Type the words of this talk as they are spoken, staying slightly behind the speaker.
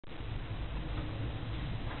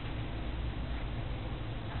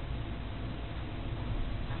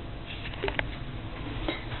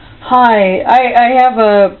Hi, I have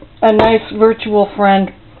a nice virtual friend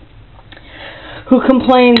who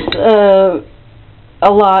complains a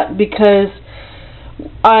lot because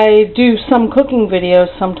I do some cooking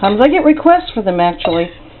videos sometimes. I get requests for them,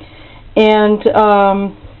 actually. And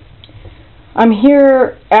I'm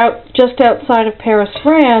here just outside of Paris,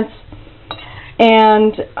 France,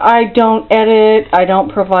 and I don't edit, I don't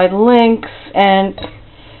provide links, and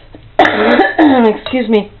excuse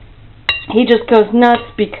me, he just goes nuts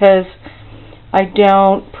because I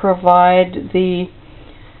don't provide the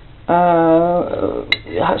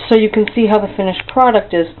so you can see how the finished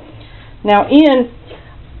product is. Now, Ian,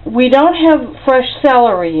 we don't have fresh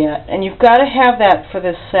celery yet, and you've got to have that for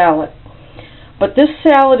this salad. But this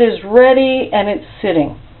salad is ready and it's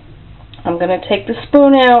sitting. I'm going to take the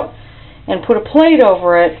spoon out and put a plate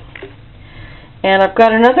over it. And I've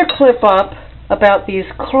got another clip up about these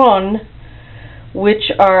crosnes,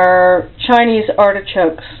 which are Chinese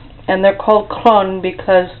artichokes. And they're called crosnes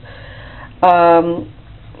because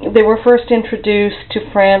they were first introduced to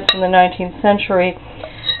France in the 19th century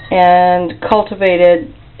and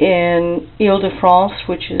cultivated in Ile-de-France,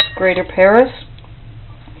 which is Greater Paris,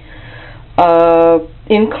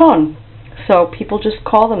 in crosnes. So people just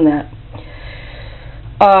call them that.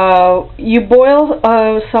 You boil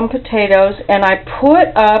some potatoes, and I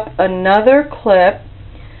put up another clip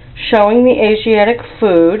showing the Asiatic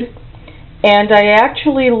food, and I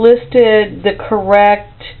actually listed the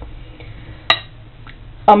correct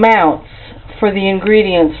amounts for the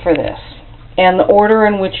ingredients for this and the order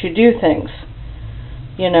in which you do things.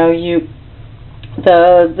 You know,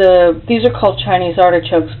 these are called Chinese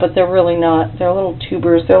artichokes, but they're really not. They're little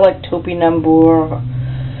tubers. They're like topinambour,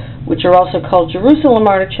 which are also called Jerusalem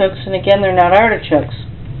artichokes, and again, they're not artichokes.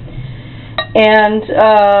 And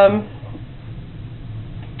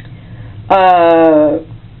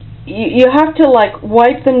you have to like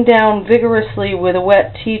wipe them down vigorously with a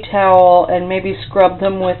wet tea towel and maybe scrub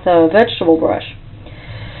them with a vegetable brush.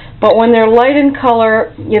 But when they're light in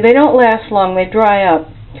color, they don't last long. They dry up.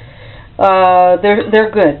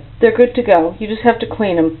 They're good. They're good to go. You just have to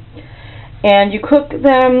clean them. And you cook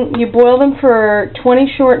them, you boil them for 20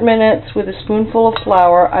 short minutes with a spoonful of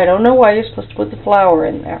flour. I don't know why you're supposed to put the flour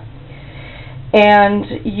in there. And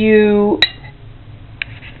you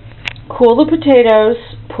cool the potatoes,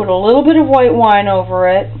 put a little bit of white wine over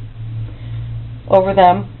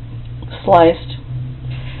them, sliced.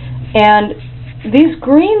 And these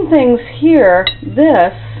green things here,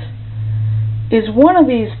 this is one of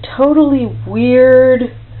these totally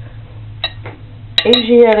weird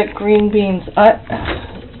Asiatic green beans.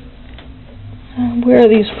 Where are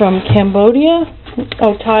these from? Cambodia?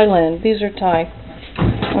 Oh, Thailand. These are Thai.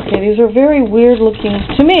 Okay, these are very weird looking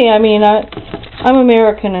to me. I mean, I'm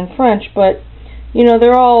American and French, but you know,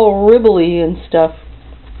 they're all ribbly and stuff.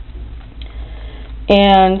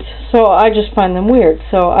 And so I just find them weird.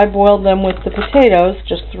 So I boiled them with the potatoes,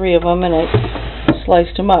 just 3 of them, and I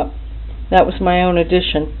sliced them up. That was my own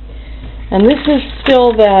addition. And this is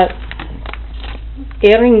still that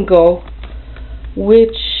eringo,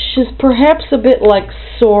 which is perhaps a bit like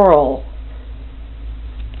sorrel.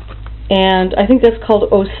 And I think that's called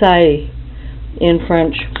osai in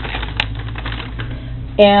French.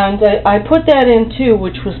 And I put that in too,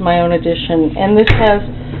 which was my own addition. And this has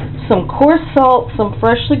some coarse salt, some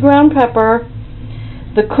freshly ground pepper,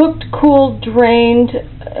 the cooked, cooled, drained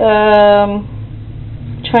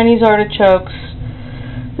Chinese artichokes.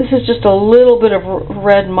 This is just a little bit of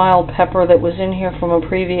red mild pepper that was in here from a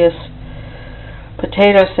previous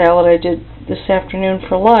potato salad I did this afternoon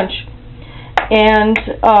for lunch. And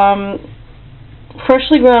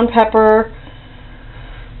freshly ground pepper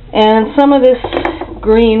and some of this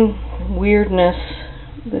green weirdness,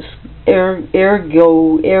 this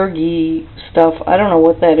ergy stuff. I don't know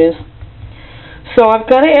what that is. So I've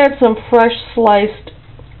got to add some fresh sliced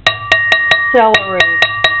celery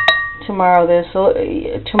tomorrow,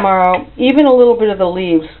 even a little bit of the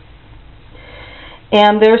leaves.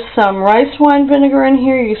 And there's some rice wine vinegar in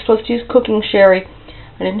here. You're supposed to use cooking sherry.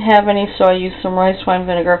 I didn't have any, so I used some rice wine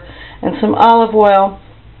vinegar and some olive oil.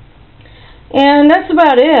 And that's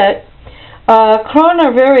about it. Crosnes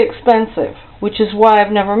are very expensive, which is why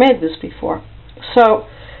I've never made this before. So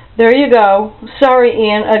there you go. Sorry,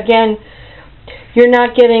 Ian. Again, you're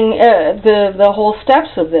not getting the whole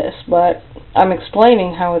steps of this, but I'm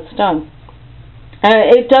explaining how it's done. And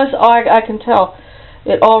it does, I can tell,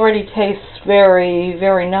 it already tastes very,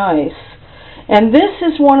 very nice. And this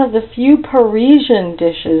is one of the few Parisian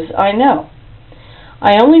dishes I know.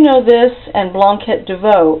 I only know this and blanquette de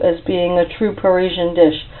veau as being a true Parisian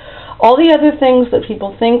dish. All the other things that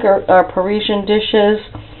people think are Parisian dishes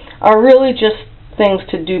are really just things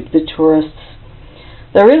to dupe the tourists.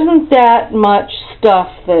 There isn't that much stuff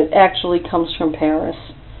that actually comes from Paris.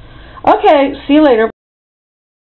 Okay, see you later.